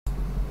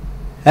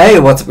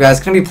Hey, what's up guys?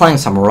 Gonna be playing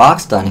some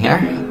Rockstone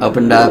here.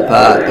 Opened up,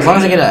 as long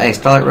as I get a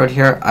Starlight Road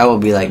here, I will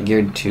be like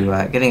geared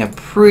to getting a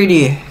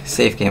pretty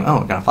safe game.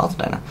 Oh, we got a False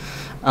Dyna.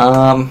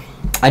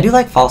 I do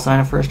like False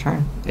Dyna first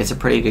turn. It's a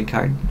pretty good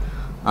card.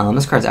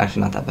 This card's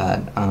actually not that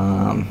bad.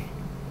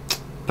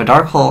 But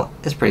Dark Hole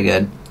is pretty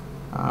good.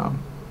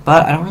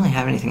 But I don't really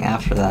have anything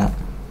after that.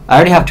 I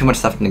already have too much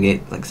stuff to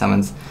negate, like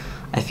summons.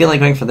 I feel like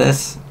going for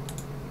this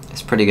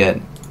is pretty good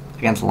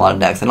against a lot of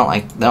decks. They don't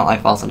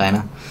like False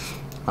Dyna.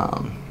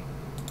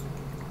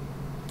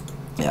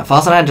 Yeah,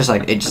 False Dyna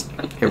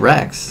it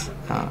wrecks.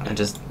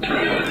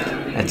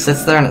 It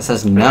sits there and it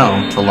says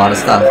no to a lot of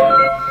stuff.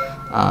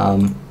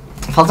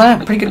 False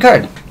Dyna, pretty good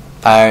card.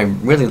 I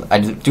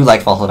do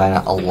like False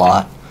Dyna a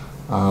lot.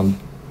 And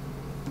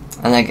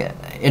like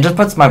it just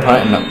puts my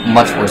opponent in a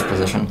much worse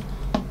position.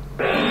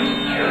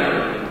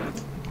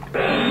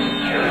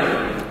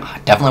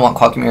 I definitely want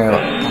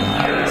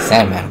Quackmere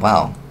Sandman.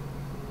 Wow.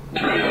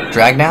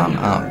 Drag down.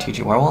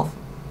 TG Werewolf.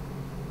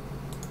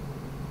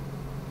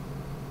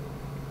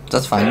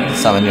 That's fine, you can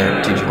summon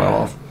your TG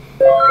Werewolf.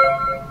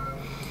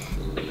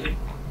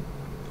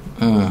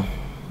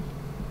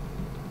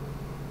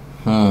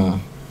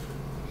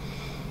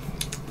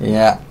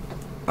 Yeah.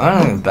 I don't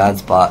think it's a bad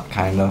spot,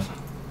 kind of.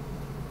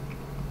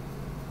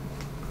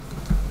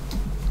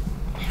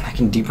 I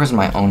can deprison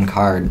my own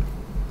card.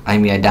 I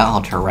mean, I doubt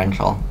how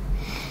torrential.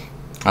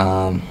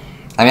 I mean,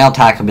 I'll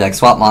attack, I'll be like,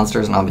 swap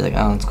monsters, and I'll be like,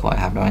 oh, that's cool, I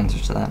have no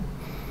answers to that.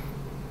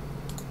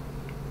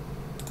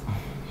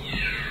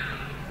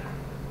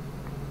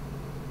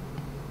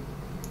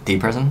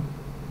 Deprison?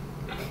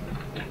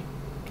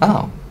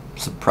 Oh,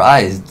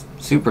 surprised.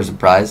 Super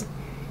surprised.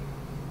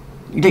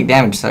 You take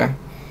damage, sir.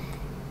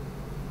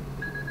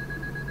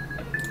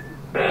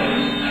 I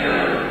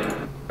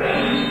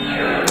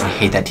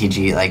hate that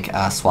TG, like,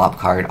 swap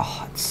card.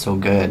 Oh, it's so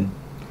good.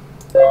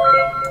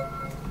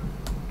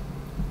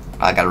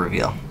 I gotta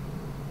reveal.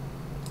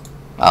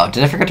 Oh,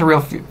 did I forget to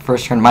reveal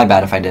first turn? My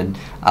bad if I did.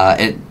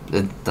 It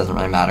doesn't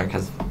really matter,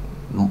 because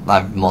I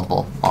have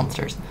multiple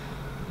monsters.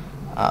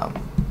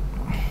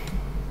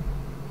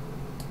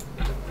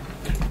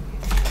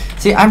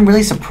 See, I'm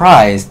really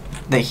surprised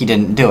that he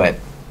didn't do it.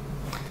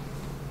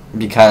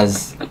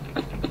 Because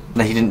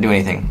that he didn't do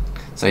anything.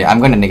 So yeah, I'm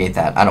going to negate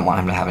that. I don't want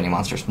him to have any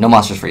monsters. No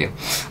monsters for you.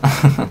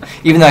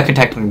 Even though I could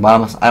technically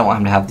bottomless, I don't want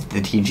him to have the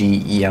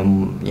TG,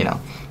 EM, you know,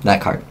 that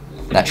card.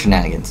 That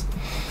shenanigans.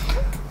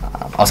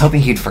 I was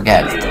hoping he'd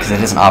forget, because it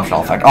is an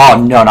optional effect. Oh,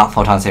 no, not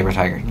Photon Saber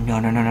Tiger.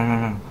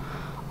 No.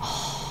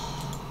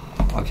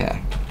 Oh,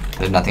 okay.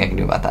 There's nothing I can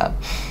do about that.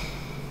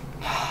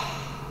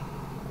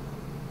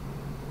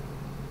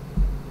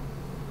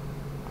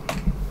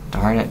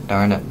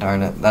 Darn it.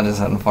 That is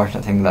an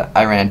unfortunate thing that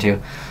I ran into.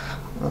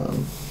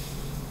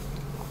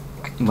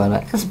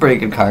 But it's a pretty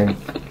good card.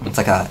 It's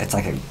like a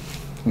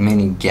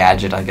mini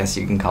gadget, I guess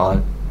you can call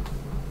it.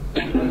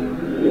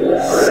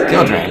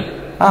 Skill Drain.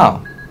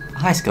 Oh.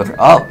 Hi, Skill Drain.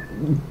 Oh,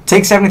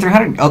 take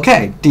 7,300.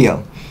 Okay,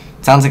 deal.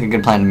 Sounds like a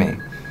good plan to me.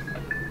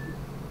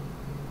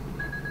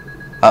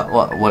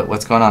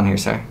 What's going on here,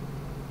 sir?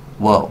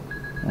 Whoa.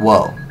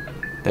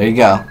 There you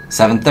go.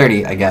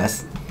 730, I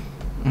guess.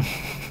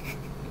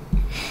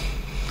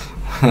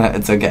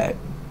 It's okay.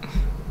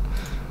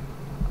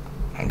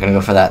 I'm gonna go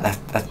for that.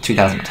 That's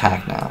 2,000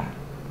 attack now.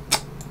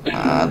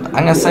 I'm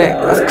gonna say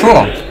that's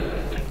cool.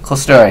 Cool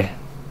story.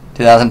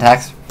 2,000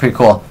 attacks, pretty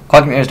cool.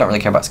 Quackmares don't really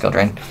care about skill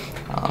drain.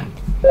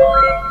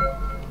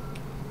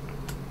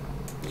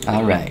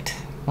 All right.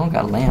 Oh,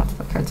 got a lamp.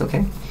 That card's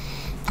okay.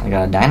 I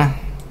got a Dyna.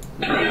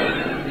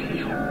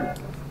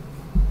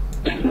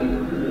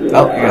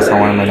 Oh, you guys saw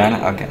one of my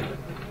Dyna. Okay.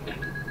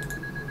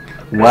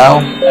 Well,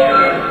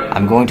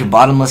 I'm going to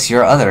bottomless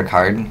your other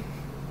card.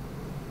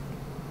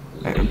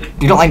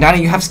 You don't like Dyna,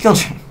 you have skill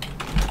drain.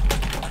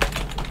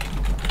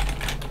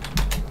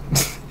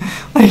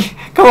 Like,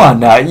 come on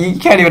now, you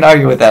can't even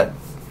argue with that.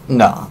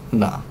 No.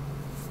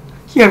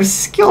 You have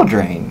skill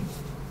drain.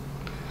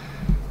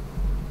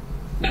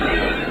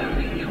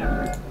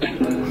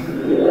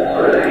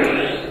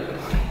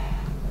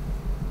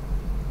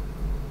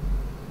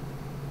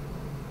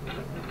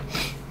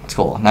 It's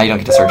cool, now you don't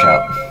get to search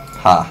out.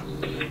 Ha.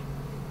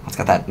 It's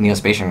got that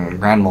Neospatian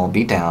Grand Mole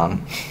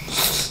beatdown.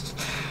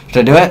 Should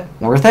I do it?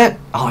 Worth it?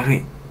 Oh,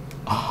 wait.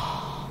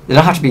 Oh, they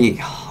don't have to be...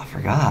 Oh, I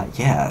forgot.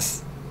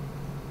 Yes.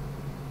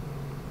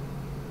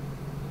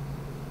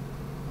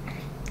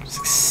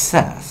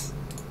 Success.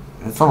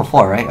 It's level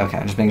 4, right? Okay,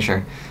 I'm just making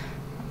sure.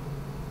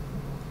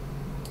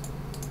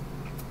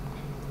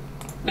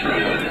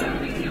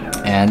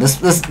 And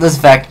this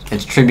effect,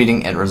 it's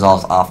tributing, it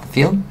resolves off the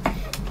field.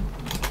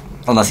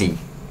 Unless he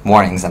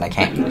warnings that I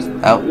can't use.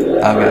 Oh,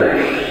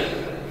 okay.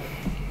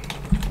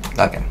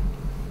 Okay.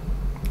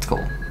 It's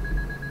cool.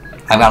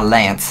 I've got a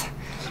Lance.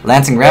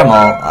 Lance and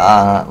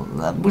Grandma,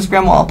 boost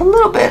Grandma up a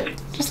little bit.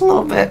 Just a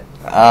little bit.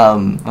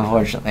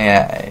 Unfortunately,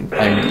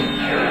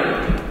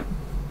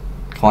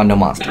 come on, no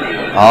monster.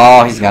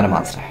 Oh, he's got a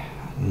monster.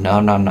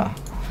 No.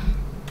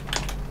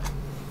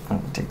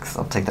 I'll take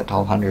that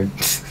 1,200.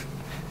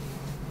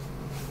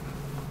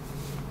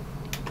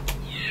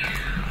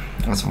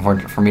 That's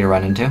unfortunate for me to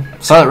run into.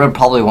 Starlight Road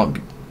probably won't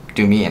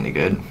do me any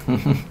good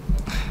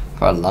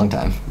for a long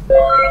time.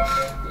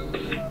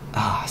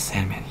 Ah, oh,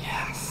 Sandman,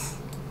 yes.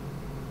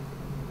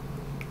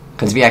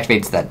 Because if he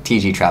activates that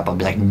TG trap, I'll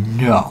be like,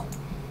 no.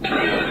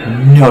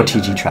 No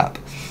TG trap.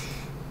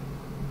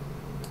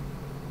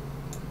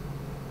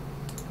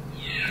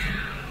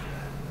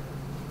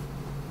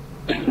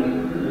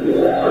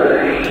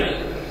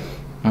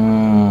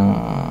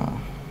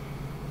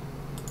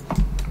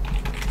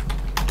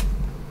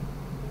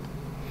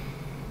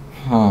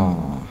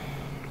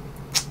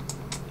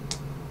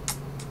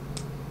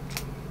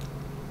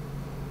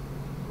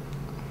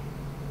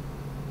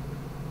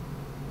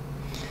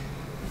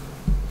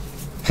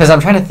 Because I'm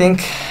trying to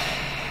think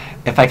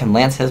if I can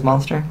lance his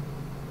monster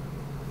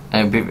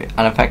and it'd be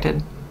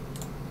unaffected.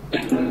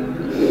 Because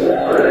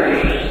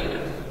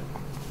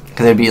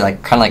it'd be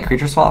like kind of like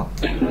creature swap.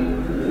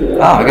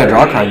 Oh, I gotta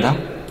draw a card though.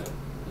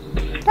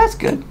 That's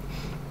good.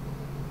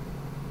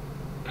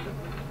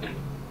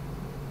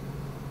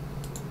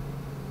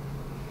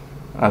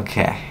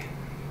 Okay.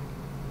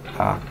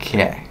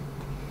 Okay.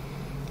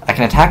 I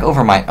can attack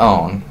over my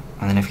own,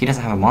 and then if he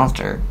doesn't have a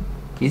monster,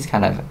 he's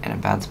kind of in a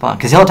bad spot.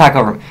 Because he'll attack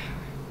over...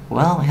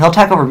 Well, he'll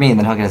attack over me, and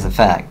then he'll get his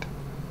effect.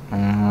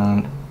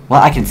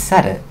 Well, I can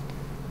set it.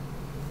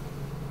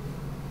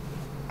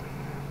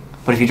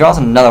 But if he draws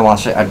another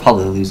monster, I'd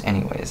probably lose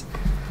anyways.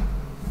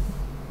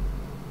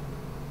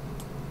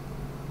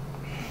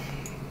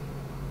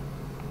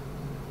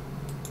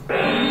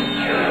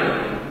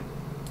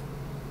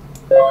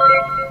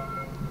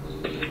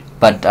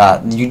 But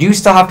you do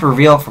still have to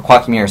reveal for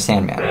Quackmere or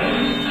Sandman.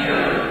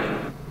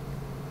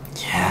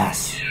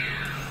 Yes.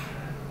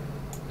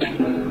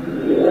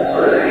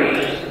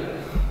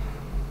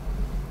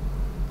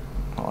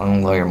 Well, I'm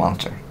gonna lower your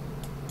monster.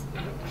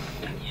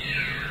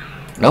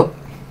 Nope.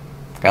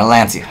 Gotta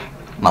lance you.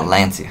 I'm gonna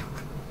lance you.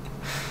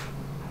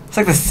 It's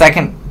like the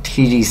second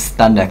TG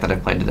stun deck that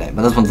I've played today,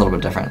 but this one's a little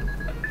bit different.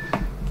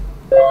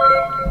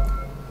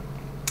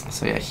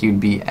 So yeah, he would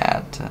be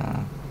at...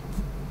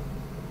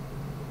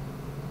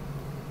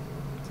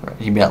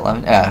 He'd be at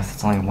 11. Yeah,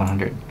 it's only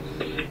 100.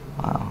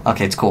 Wow.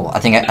 Okay, it's cool. I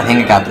think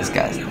I got this,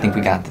 guys. I think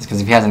we got this.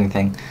 Because if he has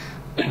anything,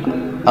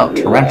 oh,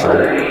 torrential.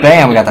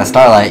 Bam! We got that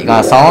Starlight. You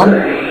gonna Solemn?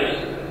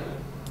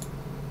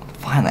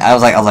 Finally, I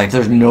was like,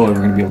 there's no way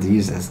we're gonna be able to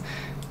use this.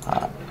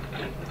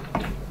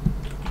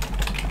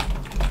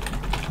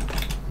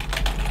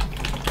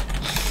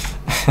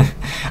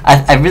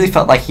 I really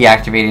felt like he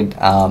activated.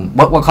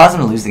 What caused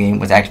him to lose the game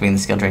was activating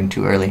the skill drain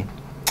too early.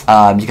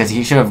 Because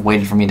he should have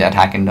waited for me to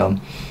attack into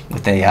him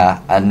with a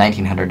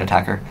 1900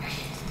 attacker.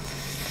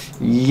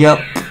 Yep.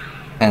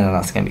 And then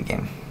that's gonna be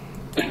game.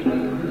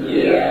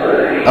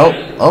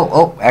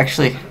 Oh,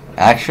 actually,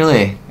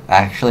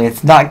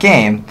 it's not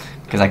game,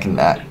 because I can,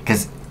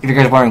 because if you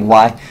guys are wondering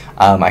why,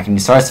 I can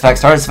use Stardust Effect.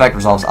 Stardust Effect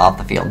resolves off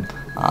the field,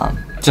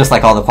 just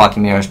like all the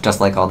Quackmeres, just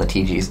like all the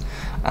TGs.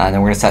 And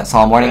then we're gonna set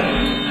Solemn Warning.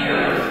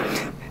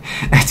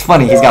 It's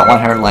funny, he's got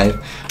 100 life.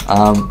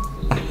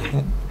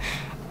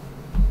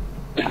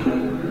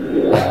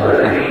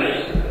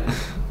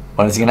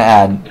 What is he gonna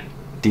add?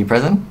 Deep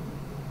Prison?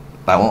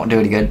 That won't do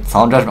any good.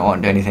 Solemn Judgment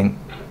won't do anything.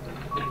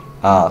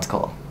 Oh, that's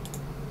cool.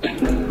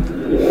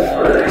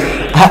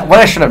 What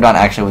I should have done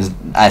actually was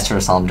I should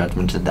have Solemn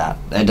Judgment to that.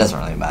 It doesn't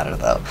really matter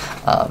though,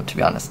 to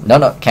be honest.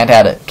 No, can't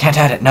add it. Can't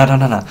add it. No.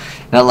 Not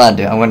allowed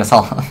to. I'm gonna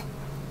Solemn.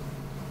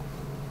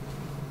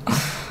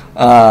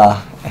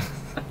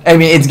 I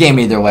mean, it's game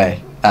either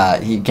way.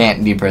 He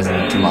can't Deep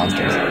Prison 2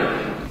 monsters.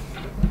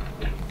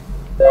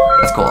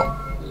 That's cool.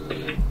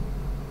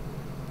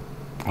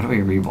 What are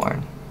we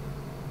reborn?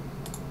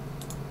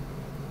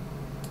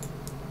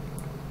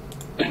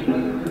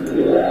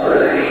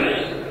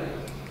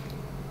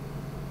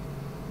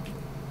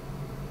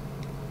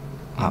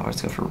 Oh,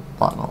 let's go for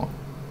Blood Bowl.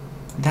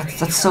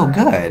 That's so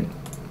good.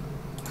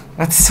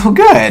 That's so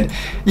good.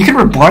 You can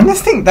reborn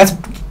this thing? That's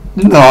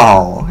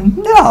no.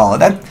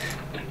 That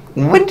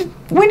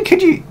when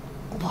could you?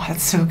 Oh,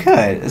 that's so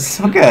good. It's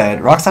so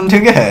good. Roxanne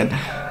too good.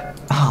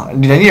 Oh,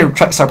 dude, I need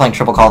to start playing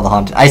Triple Call of the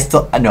Haunted.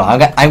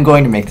 I'm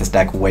going to make this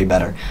deck way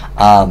better.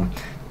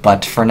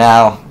 But for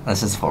now,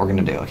 this is what we're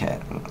gonna do. Okay,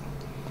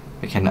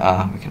 we can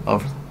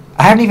over.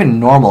 I haven't even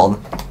normaled.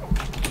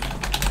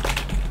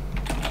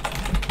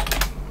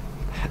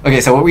 Okay,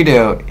 so what we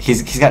do,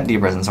 he's got Deep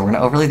Prison, so we're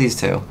gonna overlay these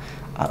two.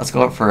 Let's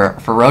go up for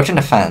Roach and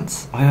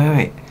Defense.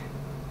 Wait.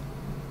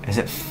 Is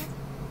it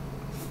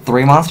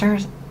 3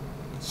 monsters?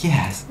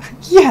 Yes.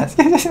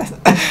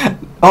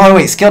 Oh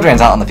wait, Skill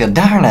Drain's out on the field.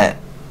 Darn it.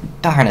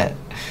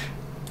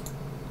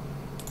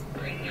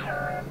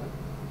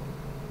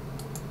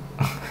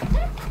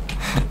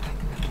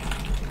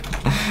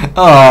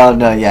 Oh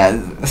no, yeah.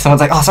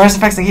 Someone's like, oh, Stardust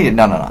Effect's negated.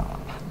 No.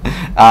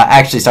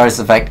 Actually, Stardust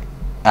Effect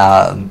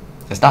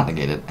is not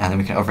negated, and then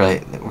we can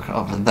overlay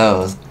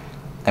those,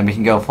 and we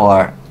can go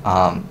for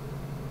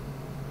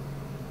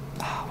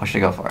what should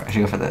I go for? I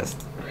should go for this.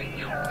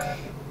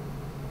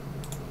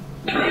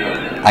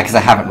 Because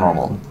I haven't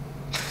normal.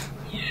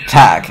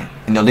 Attack,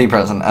 and you'll Deep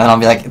Prison, and then I'll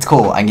be like, it's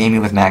cool, I game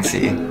you with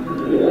Maxi.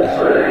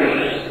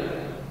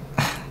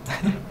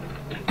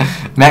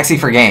 Maxi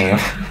for game.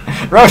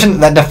 Roshan,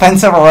 that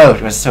defense over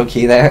Roche was so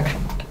key there.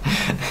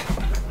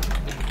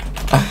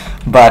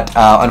 But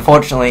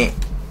unfortunately,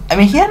 I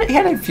mean, he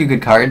had a few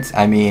good cards.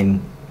 I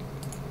mean,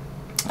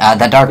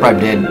 that Dark Bribe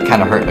did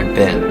kind of hurt a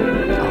bit.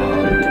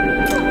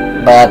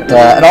 But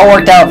it all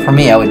worked out for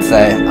me, I would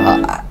say.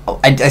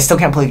 I still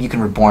can't believe you can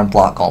Reborn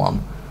Block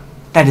Golem.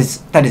 That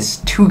is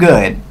too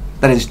good.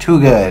 That is too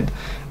good.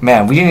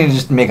 Man, we need to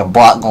just make a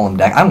Block Golem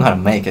deck. I'm gonna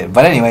make it.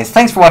 But anyways,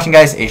 thanks for watching,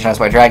 guys. Asian Ice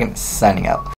White Dragon, signing out.